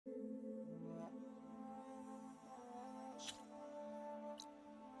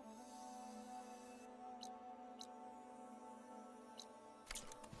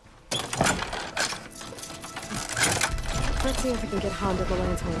See if I can get Honda the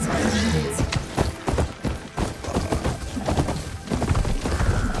Lancehorn side.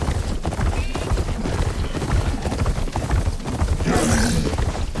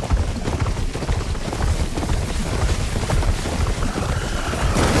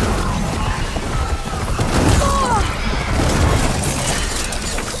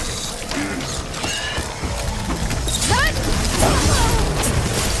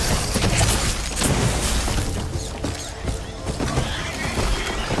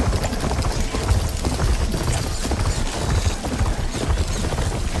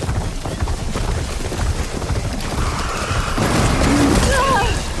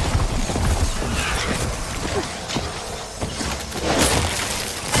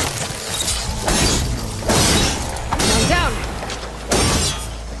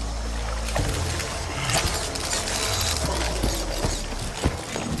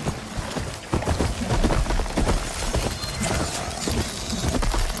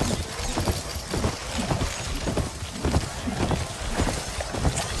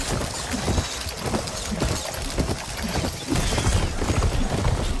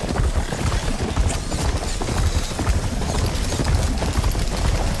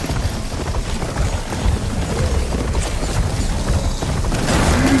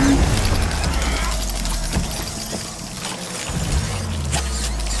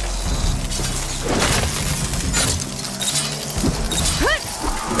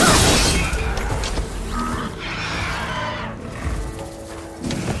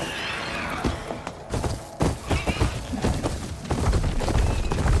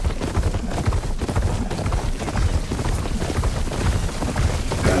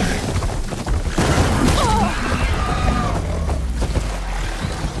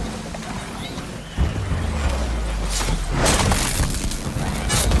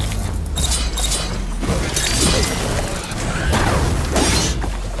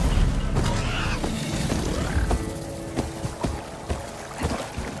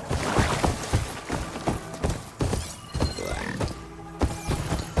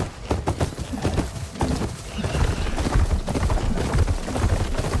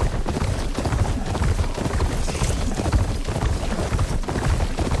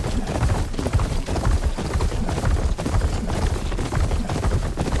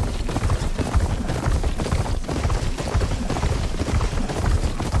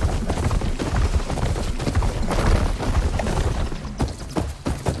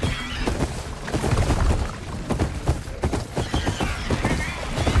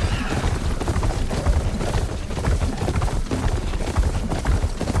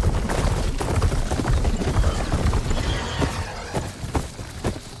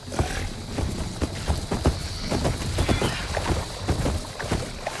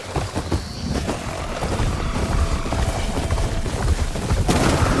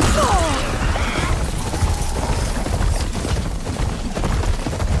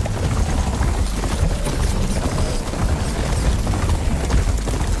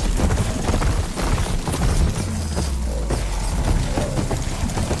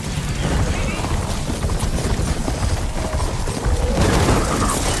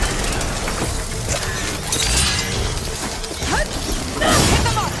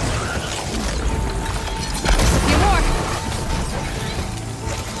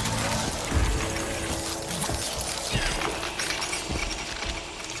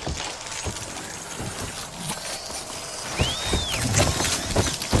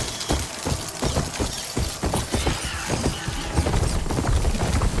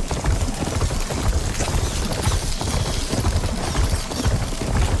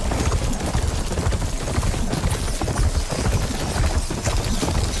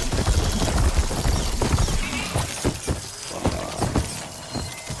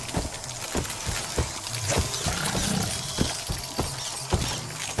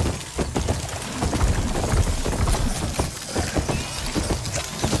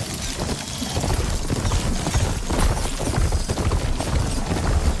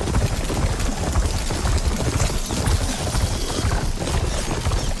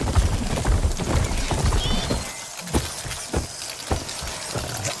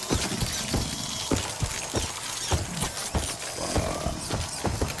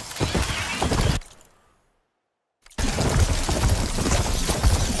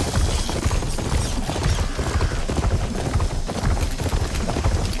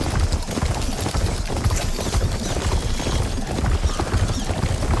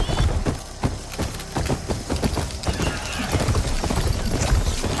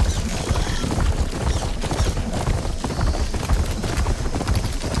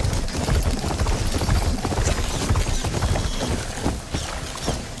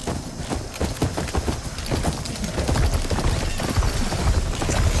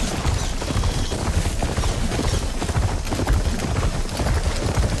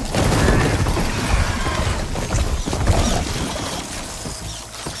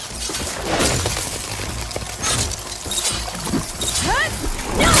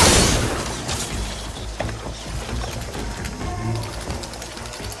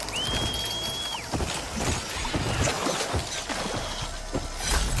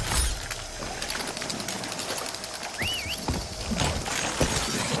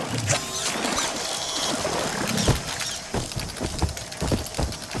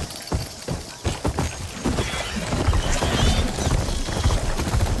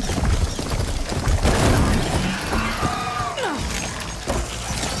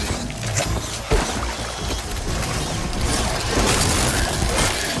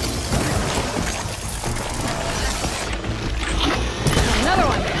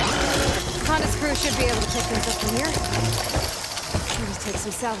 Should be able to pick things up from here. I'll just take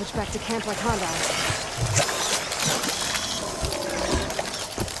some salvage back to camp like Honda.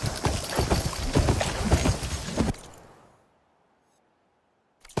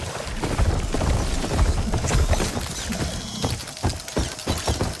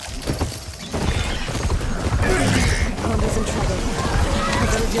 Honda's in trouble. I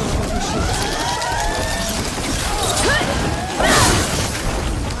better deal with those machines.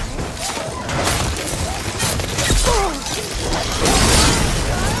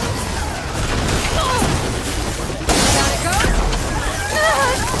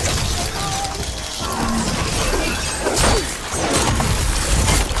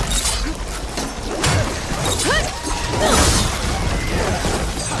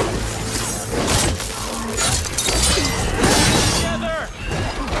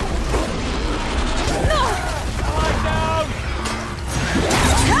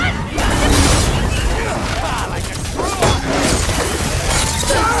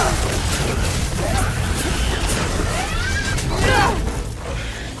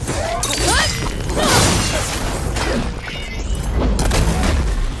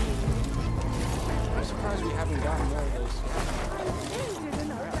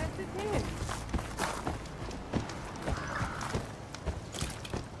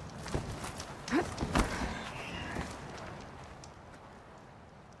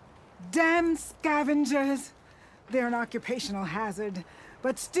 Damn scavengers! They're an occupational hazard,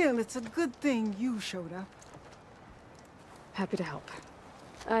 but still, it's a good thing you showed up. Happy to help.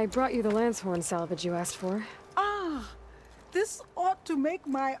 I brought you the Lancehorn salvage you asked for. Ah! This ought to make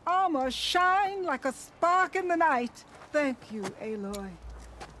my armor shine like a spark in the night. Thank you, Aloy.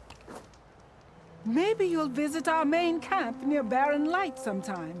 Maybe you'll visit our main camp near Barren Light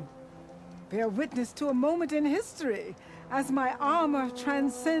sometime. Bear witness to a moment in history, as my armor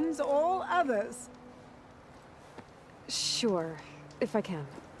transcends all others. Sure, if I can.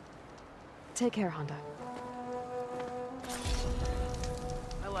 Take care, Honda.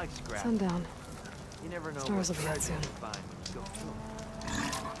 I like scrap. Sundown. You never know Stars what will be out treasure soon. you find when you go through 'em.